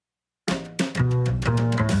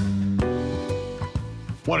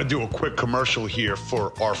Want to do a quick commercial here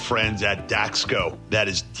for our friends at Daxco. That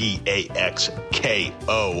is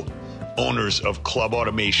DAXKO. Owners of Club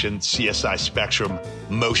Automation, CSI Spectrum,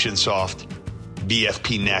 MotionSoft,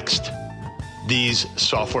 VFP Next. These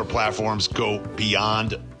software platforms go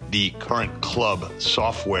beyond the current club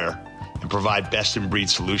software and provide best-in-breed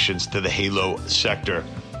solutions to the Halo sector.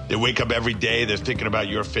 They wake up every day, they're thinking about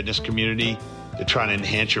your fitness community. They're trying to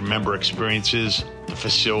enhance your member experiences, the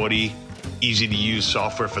facility, easy-to-use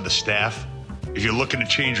software for the staff. If you're looking to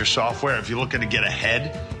change your software, if you're looking to get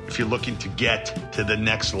ahead, if you're looking to get to the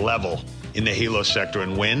next level in the Halo sector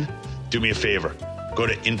and win, do me a favor. Go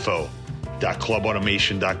to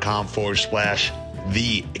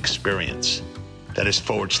info.clubautomation.com/the experience. That is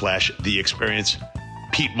 /the experience.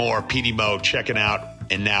 Pete Moore, PD Mo, checking out.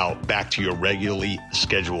 And now back to your regularly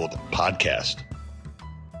scheduled podcast.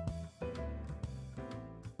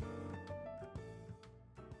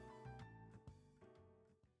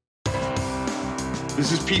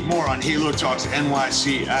 This is Pete Moore on Halo Talks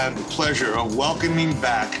NYC. I have the pleasure of welcoming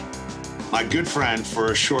back my good friend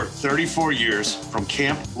for a short 34 years from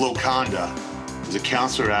Camp Loconda. He's a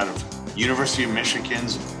counselor out of University of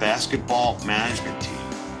Michigan's basketball management team.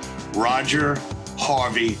 Roger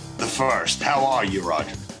Harvey the First. How are you,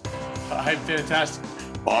 Roger? I'm fantastic.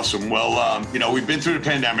 Awesome. Well, we've been through the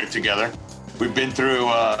pandemic together. We've been through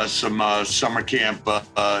some summer camp,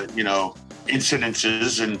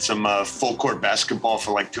 incidences and some full court basketball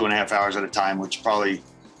for like 2.5 hours at a time, which is probably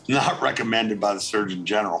not recommended by the Surgeon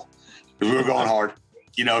General because we were going hard.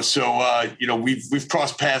 We've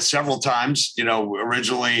crossed paths several times.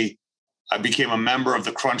 Originally I became a member of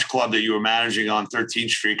the Crunch Club that you were managing on 13th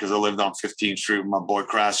Street because I lived on 15th Street with my boy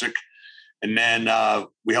Krasick. And then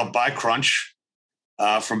we helped buy Crunch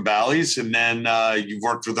from Bally's. And then you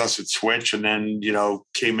worked with us at Switch and then,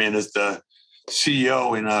 came in as the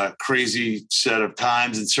CEO in a crazy set of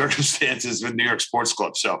times and circumstances with New York Sports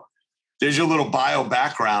Club. So there's your little bio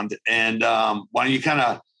background. And why don't you kind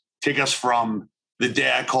of take us from the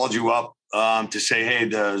day I called you up to say, hey,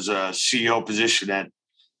 there's a CEO position at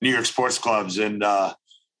New York Sports Clubs and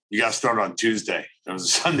you got started on Tuesday. It was a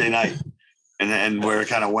Sunday night. And where it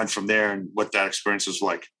kind of went from there and what that experience was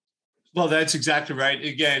like. Well, that's exactly right.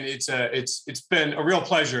 Again, it's been a real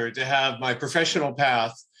pleasure to have my professional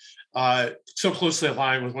path so closely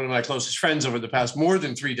aligned with one of my closest friends over the past more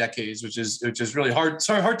than 3 decades, which is really hard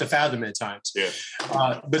to fathom at times. Yeah.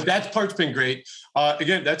 But that part's been great.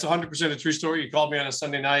 Again, that's 100% a true story. You called me on a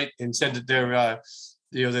Sunday night and said that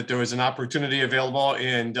that there was an opportunity available,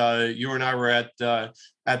 and you and I were at the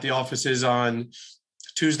offices on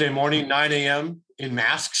Tuesday morning, 9 a.m. in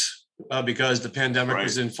masks because the pandemic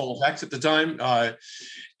was in full effect at the time.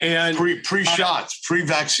 And pre-shots,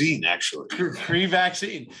 pre-vaccine, actually.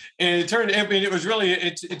 Pre-vaccine. And it was really,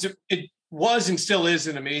 it was and still is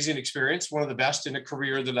an amazing experience. One of the best in a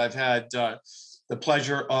career that I've had the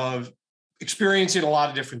pleasure of experiencing a lot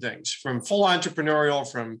of different things, from full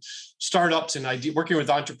entrepreneurial, from startups and working with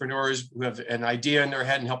entrepreneurs who have an idea in their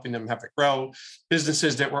head and helping them have it grow,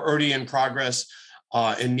 businesses that were already in progress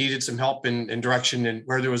and needed some help and direction, and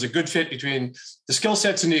where there was a good fit between the skill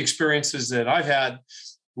sets and the experiences that I've had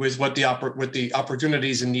with what the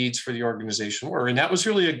opportunities and needs for the organization were. And that was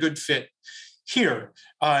really a good fit here.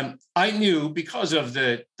 I knew, because of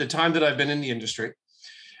the time that I've been in the industry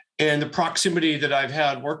and the proximity that I've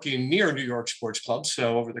had working near New York sports clubs,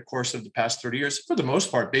 so over the course of the past 30 years, for the most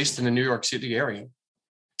part, based in the New York City area,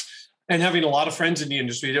 and having a lot of friends in the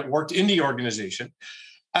industry that worked in the organization,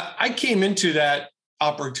 I came into that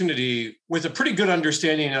opportunity with a pretty good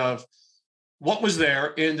understanding of what was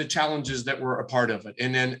there and the challenges that were a part of it.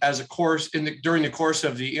 And then during the course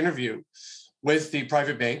of the interview with the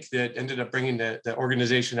private bank that ended up bringing the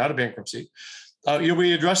organization out of bankruptcy,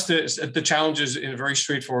 we addressed the challenges in a very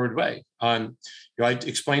straightforward way. I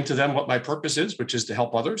explained to them what my purpose is, which is to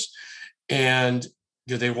help others. And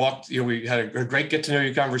they walked, we had a great get to know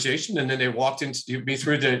you conversation. And then they walked into me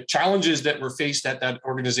through the challenges that were faced at that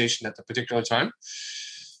organization at the particular time.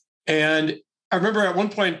 And I remember at one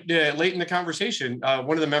point late in the conversation,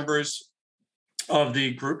 one of the members of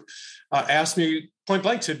the group asked me point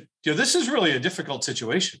blank, said, this is really a difficult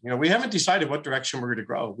situation. We haven't decided what direction we're going to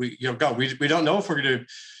grow. We don't know if we're going to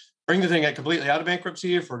bring the thing completely out of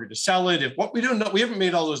bankruptcy, if we're going to sell it, we don't know. We haven't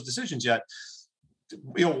made all those decisions yet.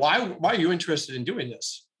 Why are you interested in doing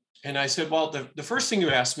this? And I said, well, the first thing you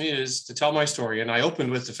asked me is to tell my story. And I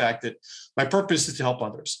opened with the fact that my purpose is to help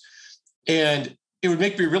others. And it would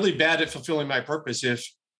make me really bad at fulfilling my purpose if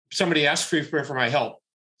somebody asks for my help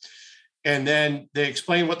and then they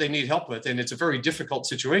explain what they need help with, and it's a very difficult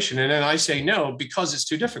situation. And then I say no because it's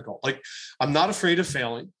too difficult. Like, I'm not afraid of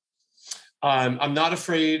failing. I'm not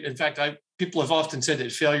afraid. In fact, people have often said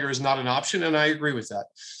that failure is not an option, and I agree with that.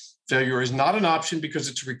 Failure is not an option because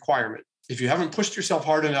it's a requirement. If you haven't pushed yourself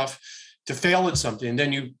hard enough to fail at something,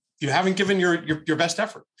 then you haven't given your best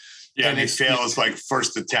effort. Yeah, and you fail is like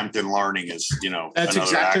first attempt in learning is, that's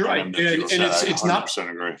exactly right. And it's not.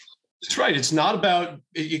 Agree. That's right. It's not about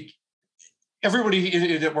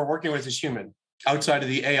everybody that we're working with is human outside of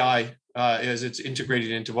the AI as it's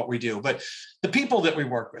integrated into what we do. But the people that we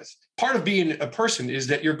work with, part of being a person is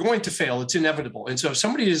that you're going to fail. It's inevitable. And so if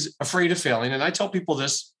somebody is afraid of failing, and I tell people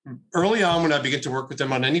this early on when I begin to work with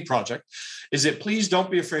them on any project, is that please don't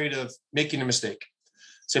be afraid of making a mistake.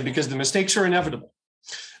 So because the mistakes are inevitable.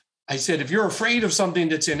 I said, if you're afraid of something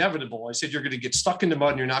that's inevitable, I said, you're going to get stuck in the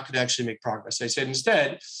mud and you're not going to actually make progress. I said,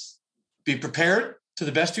 instead, be prepared to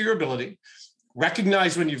the best of your ability,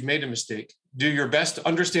 recognize when you've made a mistake, do your best to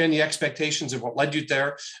understand the expectations of what led you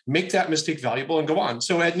there, make that mistake valuable and go on.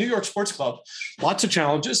 So at New York Sports Club, lots of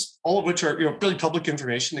challenges, all of which are really public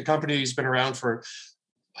information. The company's been around for,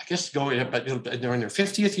 I guess, they're in their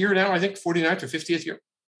 50th year now, I think 49th or 50th year.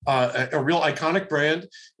 A real iconic brand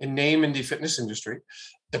and name in the fitness industry.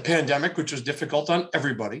 The pandemic, which was difficult on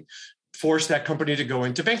everybody, forced that company to go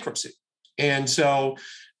into bankruptcy. And so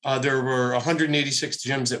there were 186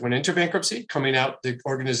 gyms that went into bankruptcy. Coming out,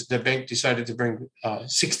 the bank decided to bring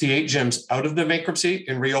 68 gyms out of the bankruptcy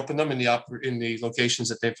and reopen them in the locations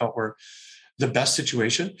that they felt were the best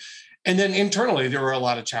situation. And then internally, there were a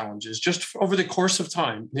lot of challenges just over the course of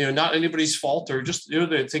time. Not anybody's fault, or just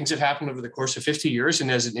the things that happened over the course of 50 years. And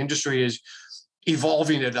as an industry is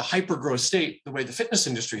evolving at a hyper-growth state, the way the fitness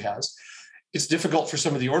industry has, it's difficult for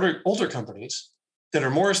some of the older companies that are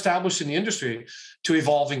more established in the industry to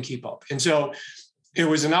evolve and keep up. And so it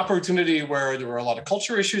was an opportunity where there were a lot of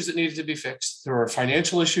culture issues that needed to be fixed. There were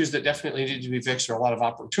financial issues that definitely needed to be fixed. There were a lot of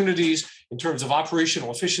opportunities in terms of operational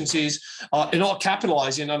efficiencies, and all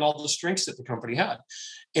capitalizing on all the strengths that the company had.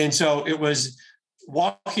 And so it was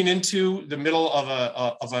walking into the middle of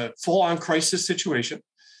a full-on crisis situation.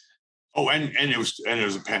 Oh, and it was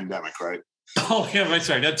a pandemic, right? Oh, yeah, that's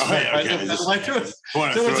right. That's right. Okay.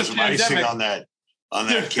 There was some icing on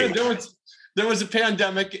that cake. There was a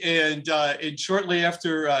pandemic, and shortly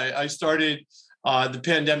after I started, the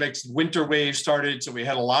pandemic's winter wave started. So we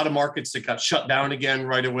had a lot of markets that got shut down again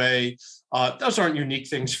right away. Those aren't unique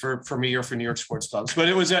things for me or for New York sports clubs, but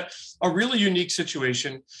it was a really unique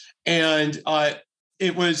situation. And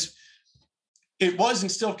it was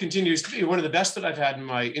and still continues to be one of the best that I've had in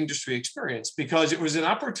my industry experience, because it was an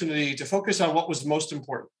opportunity to focus on what was most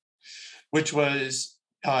important, which was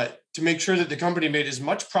to make sure that the company made as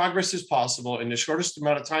much progress as possible in the shortest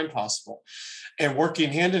amount of time possible, and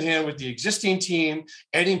working hand in hand with the existing team,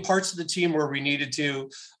 adding parts of the team where we needed to,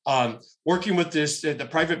 working with the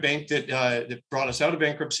private bank that brought us out of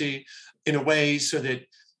bankruptcy in a way so that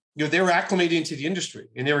they were acclimating to the industry,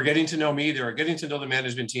 and they were getting to know me, they were getting to know the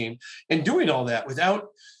management team, and doing all that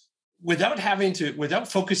without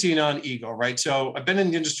focusing on ego, right? So I've been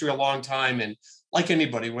in the industry a long time, and like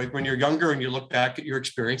anybody, when you're younger and you look back at your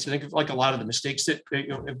experience, I think of like a lot of the mistakes that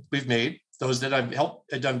we've made, those that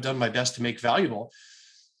I've done my best to make valuable.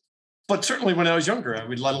 But certainly when I was younger, I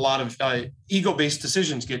would let a lot of ego-based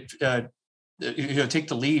decisions take the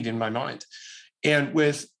lead in my mind. And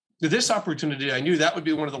with this opportunity, I knew that would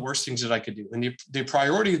be one of the worst things that I could do. And the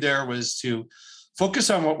priority there was to focus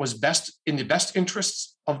on what was best in the best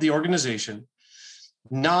interests of the organization,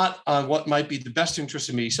 not on what might be the best interest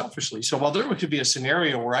of me selfishly. So while there could be a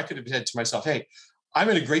scenario where I could have said to myself, hey, I'm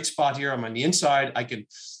in a great spot here, I'm on the inside, I can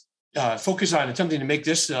focus on attempting to make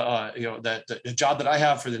this the job that I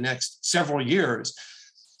have for the next several years.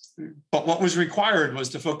 But what was required was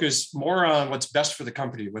to focus more on what's best for the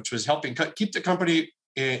company, which was helping keep the company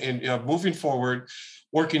in moving forward,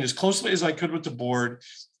 working as closely as I could with the board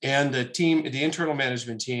and the team, the internal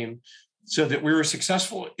management team, so that we were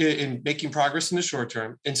successful in making progress in the short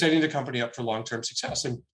term and setting the company up for long-term success.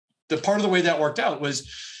 And the part of the way that worked out was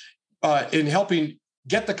in helping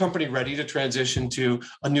get the company ready to transition to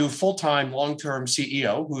a new full-time, long-term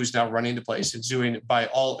CEO who's now running the place and doing, by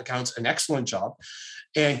all accounts, an excellent job,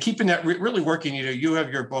 and keeping that really working. You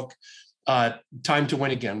have your book, Time to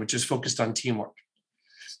Win Again, which is focused on teamwork.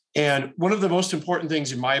 And one of the most important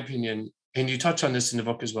things, in my opinion, and you touch on this in the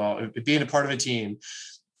book as well, being a part of a team,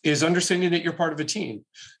 is understanding that you're part of a team.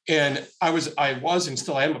 And I was and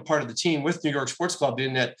still am a part of the team with New York Sports Club,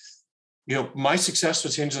 in that, my success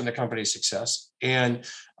was hinged on the company's success. And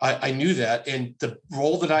I knew that. And the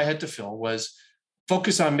role that I had to fill was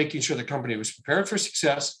focus on making sure the company was prepared for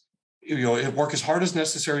success, work as hard as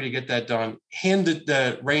necessary to get that done, hand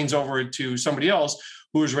the reins over to somebody else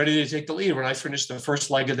who was ready to take the lead when I finished the first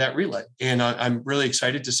leg of that relay. And I'm really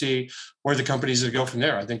excited to see where the companies that go from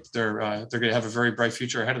there. I think they're going to have a very bright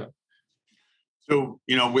future ahead of them. So,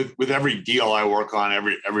 with every deal I work on,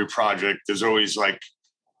 every project, there's always like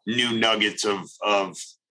new nuggets of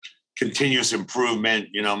continuous improvement.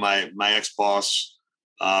 My ex-boss,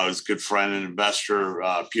 his good friend and investor,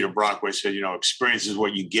 Peter Brockway, said, experience is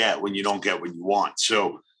what you get when you don't get what you want.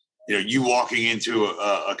 So, you walking into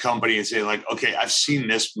a company and saying like, okay, I've seen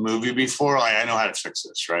this movie before. Like, I know how to fix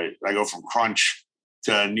this, right? I go from Crunch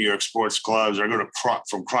to New York Sports Clubs, or I go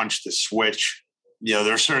from Crunch to Switch.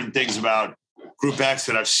 There are certain things about Group X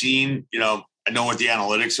that I've seen. I know what the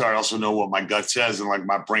analytics are. I also know what my gut says, and like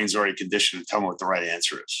my brain's already conditioned to tell me what the right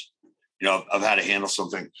answer is. I've had to handle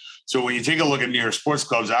something. So when you take a look at New York Sports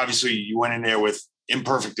Clubs, obviously you went in there with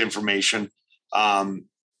imperfect information.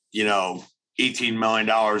 $18 million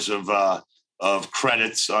of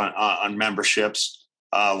credits on memberships,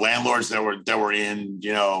 landlords that were in,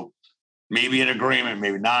 maybe an agreement,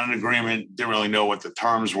 maybe not an agreement, didn't really know what the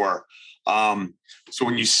terms were. So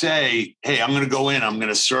when you say, hey, I'm going to go in, I'm going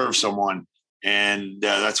to serve someone, and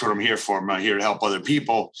that's what I'm here for. I'm here to help other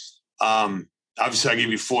people. Obviously, I gave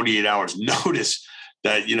you 48 hours notice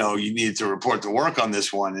that, you needed to report to work on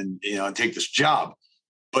this one and take this job.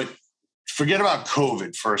 But forget about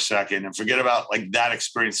COVID for a second and forget about like that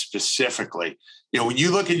experience specifically. When you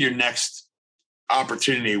look at your next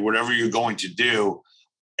opportunity, whatever you're going to do,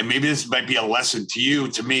 and maybe this might be a lesson to you,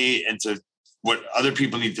 to me, and to what other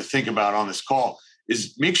people need to think about on this call,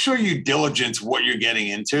 is make sure you diligence what you're getting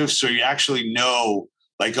into. So you actually know,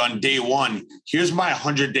 like on day one, here's my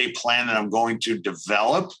 100-day plan that I'm going to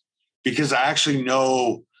develop, because I actually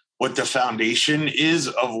know what the foundation is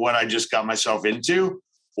of what I just got myself into,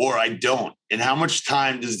 or I don't. And how much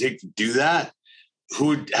time does it take to do that?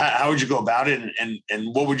 How would you go about it?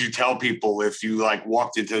 And what would you tell people if you like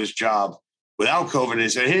walked into this job without COVID and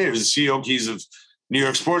said, hey, here's the CEO keys of New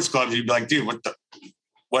York Sports Clubs? You'd be like, dude,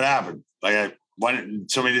 what happened? Like,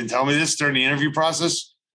 somebody didn't tell me this during the interview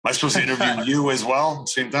process? Am I supposed to interview you as well at the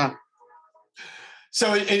same time?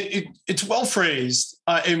 So it's well phrased.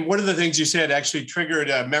 And one of the things you said actually triggered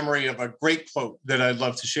a memory of a great quote that I'd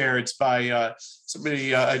love to share. It's by a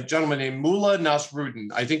gentleman named Mullah Nasruddin.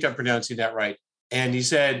 I think I'm pronouncing that right. And he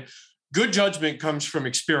said, good judgment comes from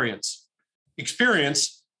experience.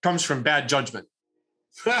 Experience comes from bad judgment.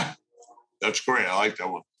 That's great. I like that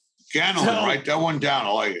one. Gannon, write that one down.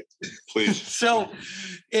 I like it, please. So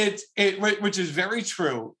which is very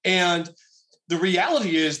true. And the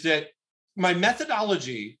reality is that my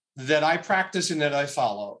methodology that I practice and that I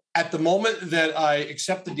follow at the moment that I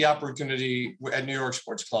accepted the opportunity at New York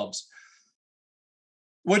Sports Clubs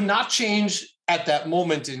would not change at that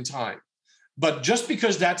moment in time. But just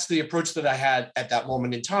because that's the approach that I had at that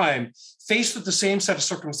moment in time, faced with the same set of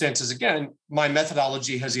circumstances again, my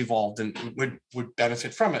methodology has evolved and would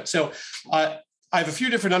benefit from it. So I have a few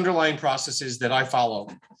different underlying processes that I follow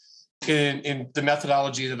in the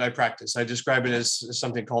methodology that I practice. I describe it as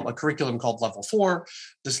something called a curriculum called Level 4.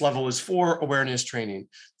 This level is for awareness training.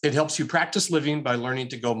 It helps you practice living by learning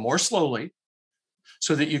to go more slowly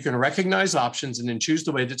so that you can recognize options and then choose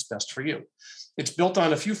the way that's best for you. It's built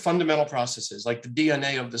on a few fundamental processes, like the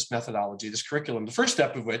DNA of this methodology, this curriculum. The first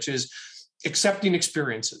step of which is accepting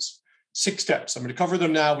experiences. 6 steps. I'm going to cover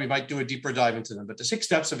them now. We might do a deeper dive into them. But the 6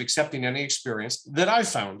 steps of accepting any experience that I've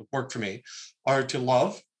found work for me are to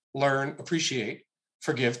love, learn, appreciate,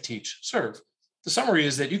 forgive, teach, serve. The summary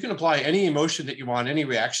is that you can apply any emotion that you want, any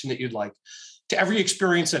reaction that you'd like, to every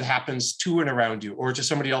experience that happens to and around you, or to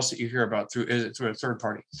somebody else that you hear about through a third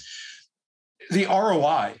party. The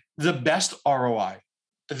ROI, the best ROI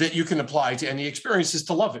that you can apply to any experience is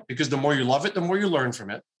to love it, because the more you love it, the more you learn from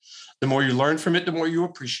it. The more you learn from it, the more you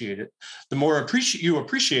appreciate it. The more you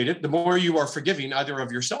appreciate it, the more you are forgiving either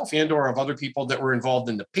of yourself and or of other people that were involved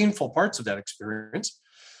in the painful parts of that experience.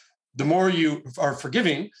 The more you are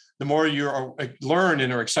forgiving, the more you learn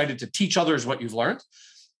and are excited to teach others what you've learned.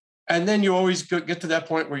 And then you always get to that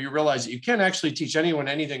point where you realize that you can't actually teach anyone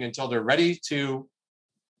anything until they're ready to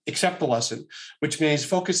accept the lesson, which means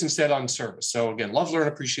focus instead on service. So again, love, learn,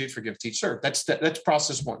 appreciate, forgive, teach, serve. That's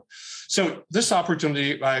process 1. So this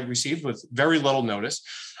opportunity I received with very little notice.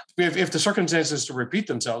 If the circumstances to repeat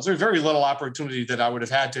themselves, there's very little opportunity that I would have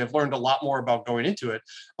had to have learned a lot more about going into it.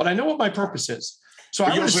 But I know what my purpose is. So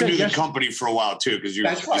but you also knew the company for a while too, because you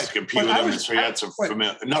used to compete with them, so you had some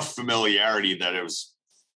enough familiarity that it was.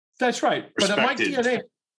 That's right. But my DNA.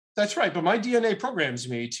 That's right. But my DNA programs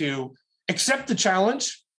me to accept the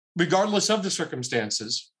challenge, regardless of the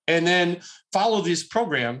circumstances, and then follow this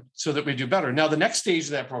program so that we do better. Now, the next stage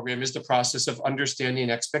of that program is the process of understanding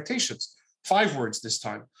expectations. 5 words this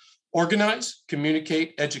time: organize,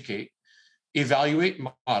 communicate, educate, evaluate,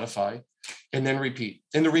 modify, and then repeat.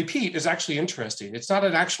 And the repeat is actually interesting. It's not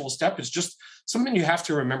an actual step. It's just something you have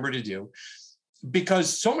to remember to do,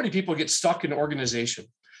 because so many people get stuck in organization.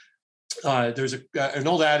 There's an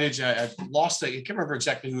old adage, I've lost it. I can't remember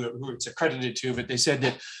exactly who it's accredited to, but they said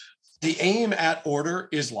that the aim at order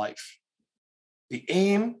is life. The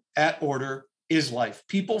aim at order is life.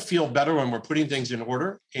 People feel better when we're putting things in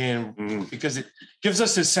order, and because it gives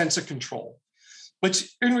us a sense of control,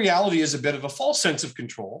 which in reality is a bit of a false sense of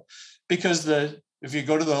control, because if you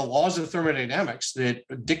go to the laws of thermodynamics that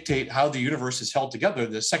dictate how the universe is held together,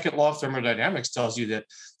 the second law of thermodynamics tells you that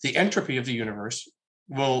the entropy of the universe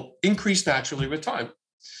will increase naturally with time.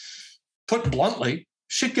 Put bluntly,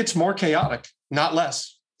 shit gets more chaotic, not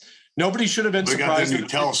less. Nobody should have been surprised. We got the new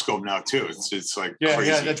telescope now too. It's like crazy.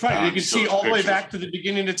 Yeah, that's right. You can see all the way back to the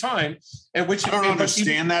beginning of time. At which I don't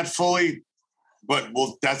understand that fully, but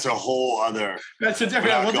that's a whole other. That's a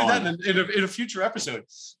different. We'll do that in a future episode.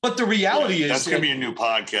 But the reality is that's going to be a new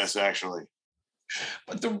podcast, actually.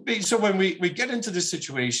 But so when we get into the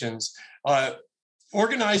situations,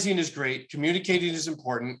 organizing is great. Communicating is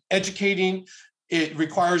important. Educating, it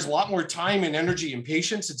requires a lot more time and energy and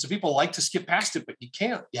patience. And so people like to skip past it, but you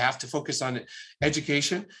can't. You have to focus on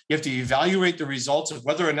education. You have to evaluate the results of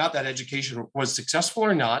whether or not that education was successful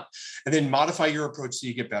or not, and then modify your approach so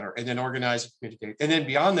you get better, and then organize and communicate. And then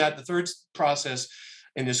beyond that, the third process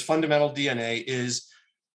in this fundamental DNA is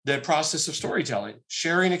the process of storytelling,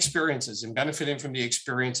 sharing experiences and benefiting from the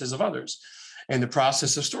experiences of others. And the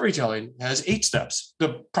process of storytelling has 8 steps,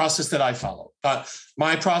 the process that I follow.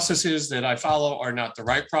 My processes that I follow are not the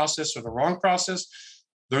right process or the wrong process.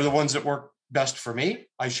 They're the ones that work best for me.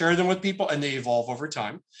 I share them with people and they evolve over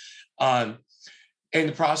time. And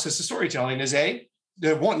the process of storytelling is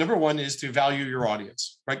number one is to value your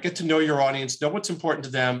audience, right? Get to know your audience, know what's important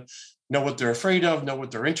to them, know what they're afraid of, know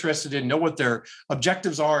what they're interested in, know what their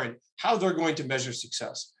objectives are and how they're going to measure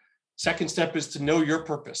success. Second step is to know your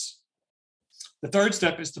purpose. The third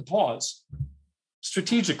step is to pause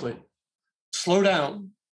strategically, slow down,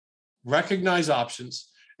 recognize options,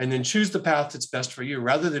 and then choose the path that's best for you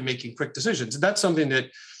rather than making quick decisions. And that's something that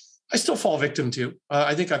I still fall victim to.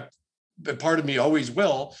 I think part of me always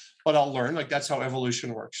will, but I'll learn. Like, that's how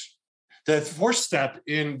evolution works. The fourth step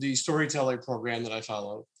in the storytelling program that I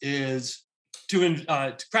follow is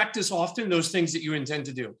to practice often those things that you intend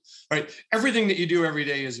to do, right? Everything that you do every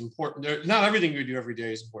day is important. Not everything you do every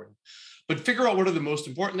day is important. But figure out what are the most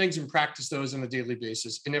important things and practice those on a daily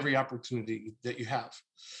basis in every opportunity that you have.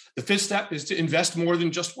 The fifth step is to invest more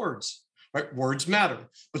than just words, right? Words matter,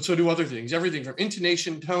 but so do other things. Everything from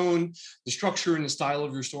intonation, tone, the structure and the style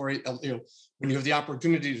of your story. When you have the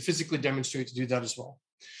opportunity to physically demonstrate, to do that as well.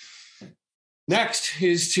 Next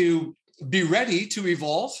is to be ready to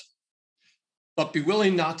evolve, but be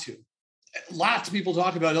willing not to. Lots of people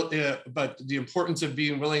talk about the importance of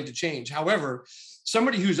being willing to change. However,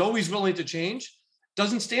 somebody who's always willing to change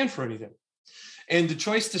doesn't stand for anything. And the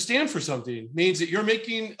choice to stand for something means that you're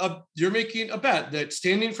making a bet that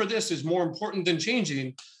standing for this is more important than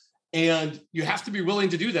changing. And you have to be willing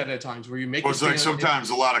to do that at times where you make. Well, it's like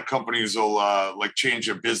sometimes a lot of companies will change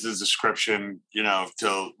their business description,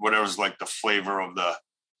 to whatever's like the flavor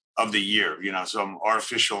of the year, so I'm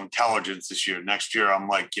artificial intelligence this year. Next year, I'm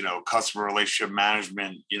customer relationship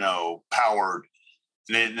management, powered.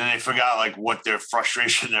 And then they forgot what their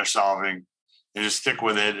frustration they're solving, and just stick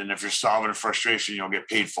with it. And if you're solving a frustration, you'll get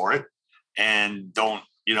paid for it. And don't,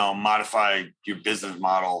 modify your business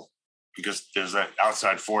model because there's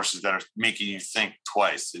outside forces that are making you think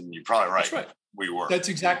twice. And you're probably right. That's right. We were. That's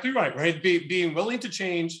exactly right? Being willing to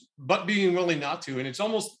change, but being willing not to. And it's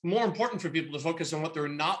almost more important for people to focus on what they're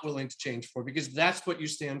not willing to change for, because that's what you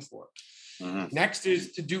stand for. Mm-hmm. Next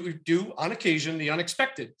is to do on occasion the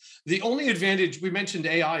unexpected. The only advantage, we mentioned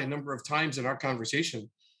AI a number of times in our conversation.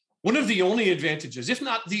 One of the only advantages, if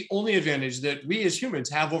not the only advantage that we as humans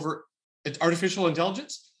have over artificial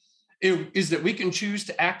intelligence is that we can choose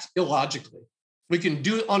to act illogically. We can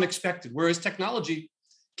do unexpected, whereas technology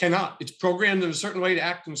cannot. It's programmed in a certain way to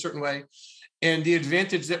act in a certain way. And the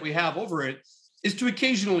advantage that we have over it is to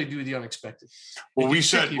occasionally do the unexpected. Well, we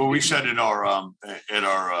said in our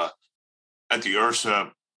at the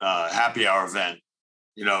URSA happy hour event,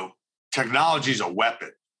 technology is a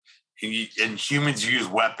weapon, and humans use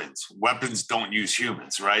weapons. Weapons don't use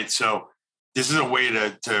humans, right? So this is a way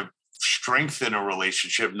to strengthen a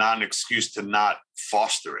relationship, not an excuse to not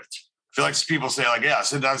foster it. I feel like people say yeah, I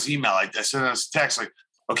sent out this email, I sent out this text,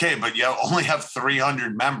 okay, but you only have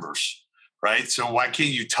 300 members, right? So why can't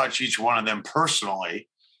you touch each one of them personally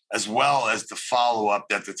as well as the follow-up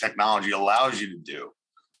that the technology allows you to do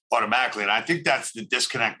automatically. And I think that's the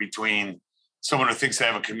disconnect between someone who thinks they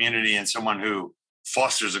have a community and someone who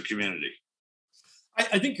fosters a community.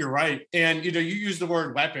 I think you're right. And, you use the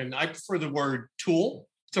word weapon. I prefer the word tool,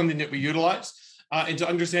 something that we utilize. And to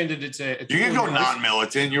understand that it's a you can go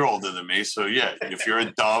non-militant. You're older than me. So yeah, if you're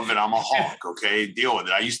a dove and I'm a hawk, okay, deal with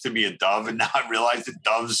it. I used to be a dove, and now I realize that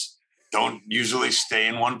doves don't usually stay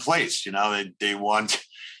in one place. They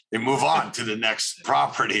move on to the next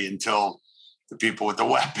property until the people with the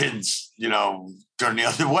weapons, turn the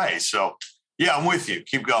other way. So yeah, I'm with you.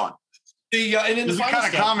 Keep going. And in There's the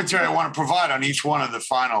kind of commentary I want to provide on each one of the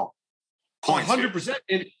final points. 100%.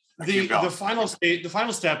 And the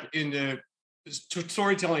final step in the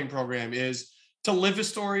storytelling program is to live a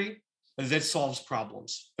story that solves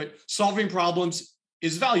problems. But solving problems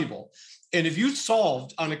is valuable. And if you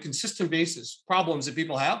solved on a consistent basis problems that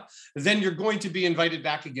people have, then you're going to be invited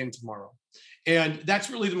back again tomorrow. And that's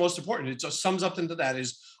really the most important. It just sums up into that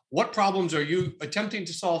is, what problems are you attempting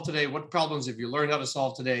to solve today? What problems have you learned how to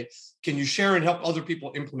solve today? Can you share and help other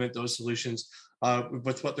people implement those solutions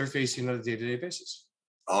with what they're facing on a day-to-day basis?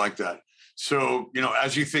 I like that. So,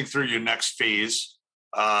 as you think through your next phase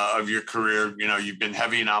of your career, you've been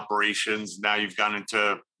heavy in operations. Now you've gone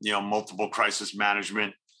into, multiple crisis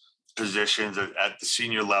management positions at the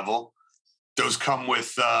senior level. Those come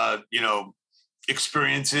with,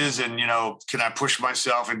 experiences and, can I push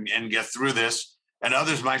myself and get through this? And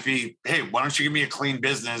others might be, hey, why don't you give me a clean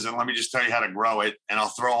business and let me just tell you how to grow it. And I'll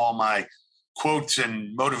throw all my quotes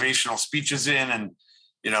and motivational speeches in and,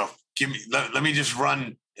 let me just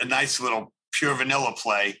run a nice little pure vanilla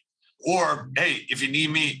play. Or, hey, if you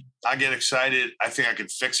need me, I get excited, I think I can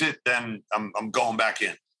fix it, then I'm going back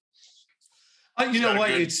in. You know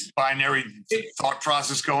what? It's binary thought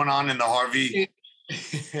process going on in the Harvey.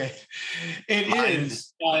 It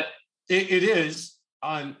is.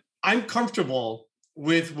 I'm comfortable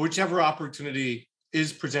with whichever opportunity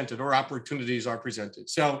is presented or opportunities are presented.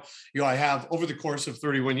 So, I have over the course of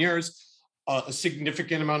 31 years, a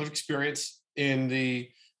significant amount of experience in the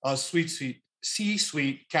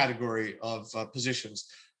C-suite category of positions.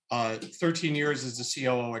 13 years as the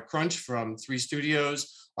COO at Crunch, from 3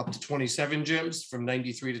 studios up to 27 gyms from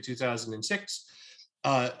 93 to 2006.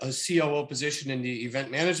 A COO position in the event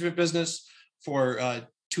management business for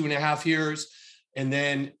 2.5 years. And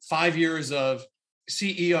then 5 years of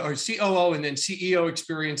CEO or COO and then CEO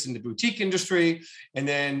experience in the boutique industry. And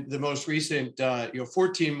then the most recent,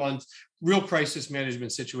 14-month real crisis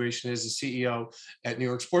management situation as the CEO at New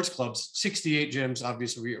York Sports Clubs, 68 gyms.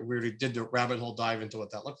 Obviously, we already did the rabbit hole dive into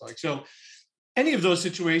what that looked like. So any of those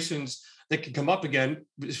situations that can come up again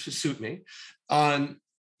suit me. And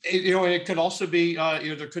it could also be,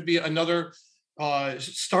 there could be another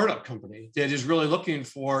startup company that is really looking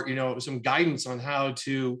for, some guidance on how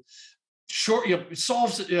to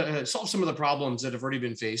solve some of the problems that have already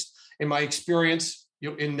been faced. In my experience,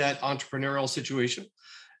 in that entrepreneurial situation,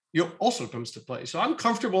 also comes to play. So I'm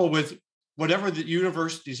comfortable with whatever the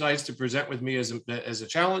universe decides to present with me as a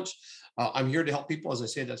challenge. I'm here to help people. As I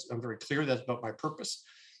say, I'm very clear that's about my purpose.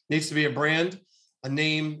 It needs to be a brand, a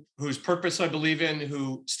name whose purpose I believe in,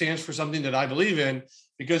 who stands for something that I believe in,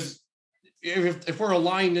 because if we're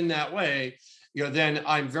aligned in that way, then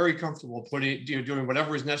I'm very comfortable doing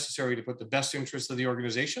whatever is necessary to put the best interests of the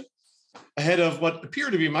organization ahead of what appear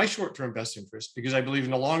to be my short-term best interest, because I believe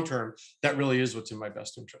in the long term, that really is what's in my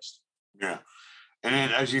best interest. Yeah. And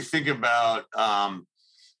then as you think about,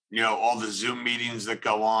 all the Zoom meetings that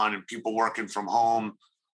go on and people working from home,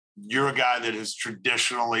 you're a guy that has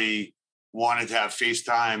traditionally wanted to have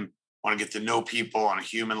FaceTime, want to get to know people on a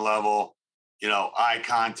human level, eye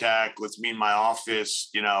contact, let's meet in my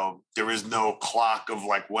office. There is no clock of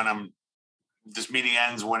like this meeting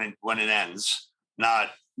ends when it ends. Not,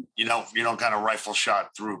 you don't kind of rifle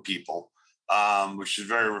shot through people, which is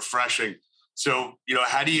very refreshing. So,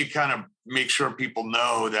 how do you kind of make sure people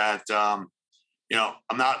know that,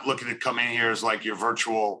 I'm not looking to come in here as like your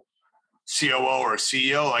virtual COO or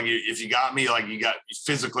CEO. Like if you got me, like you got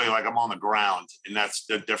physically, like I'm on the ground, and that's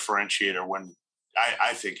the differentiator when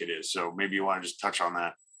I think it is. So maybe you want to just touch on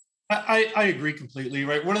that. I agree completely.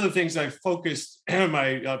 Right. One of the things I've focused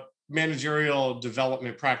my managerial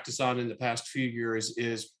development practice on in the past few years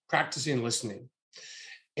is practicing listening.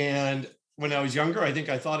 And when I was younger, I think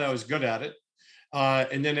I thought I was good at it.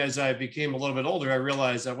 And then as I became a little bit older, I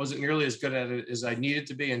realized I wasn't nearly as good at it as I needed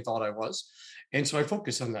to be and thought I was. And so I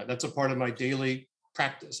focus on that. That's a part of my daily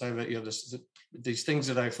practice. I have these things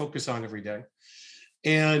that I focus on every day.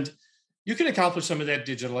 And you can accomplish some of that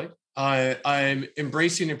digitally. I'm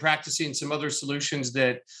embracing and practicing some other solutions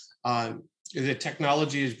that that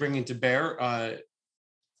technology is bringing to bear,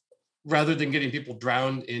 rather than getting people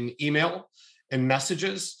drowned in email and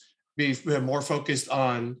messages, be more focused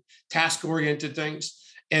on task-oriented things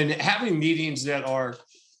and having meetings that are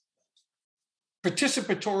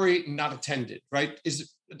participatory, not attended, right?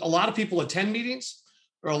 Is a lot of people attend meetings,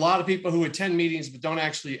 or a lot of people who attend meetings but don't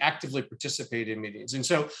actually actively participate in meetings. And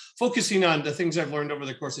so focusing on the things I've learned over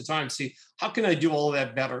the course of time, see how can I do all of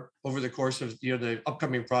that better over the course of the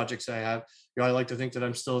upcoming projects I have. I like to think that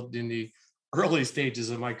I'm still in the early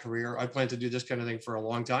stages of my career. I plan to do this kind of thing for a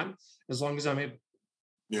long time, as long as I'm able.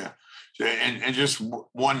 Yeah. And just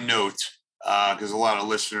one note, because a lot of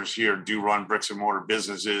listeners here do run bricks and mortar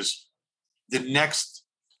businesses. The next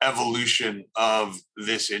evolution of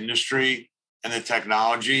this industry and the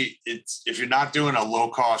technology, it's if you're not doing a low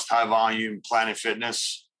cost, high volume Planet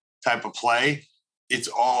Fitness type of play, it's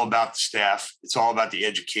all about the staff. It's all about the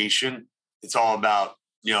education. It's all about,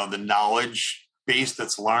 the knowledge base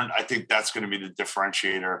that's learned. I think that's going to be the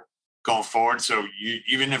differentiator going forward. So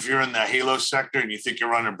even if you're in the Halo sector and you think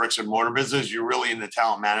you're running a bricks and mortar business, you're really in the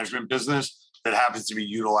talent management business that happens to be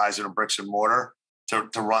utilizing a bricks and mortar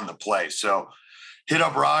to run the play. So hit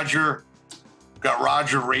up Roger. Got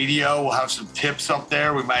Roger Radio. We'll have some tips up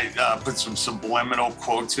there. We might put some subliminal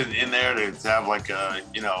quotes in there to have like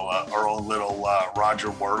our own little Roger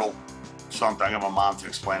Wordle something. I got my mom to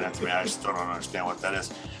explain that to me. I still don't understand what that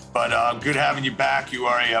is. But good having you back. You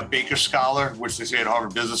are a Baker Scholar, which they say at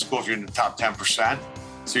Harvard Business School if you're in the top 10%.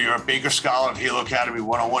 So you're a Baker Scholar of Halo Academy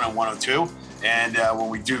 101 and 102. And when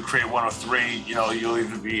we do create 103, you'll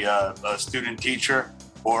either be a student teacher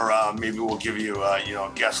or maybe we'll give you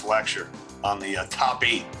a guest lecture on the top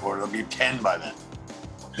 8, or it'll be 10 by then.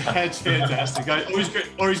 That's fantastic.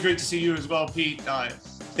 Always great to see you as well, Pete.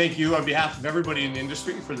 Thank you on behalf of everybody in the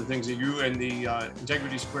industry for the things that you and the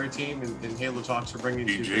Integrity Square team and Halo Talks are bringing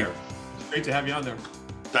to bear. It's great to have you on there.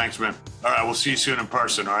 Thanks, man. All right, we'll see you soon in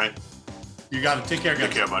person, all right? You got it. Take care, guys.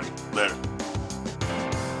 Take care, buddy. Later.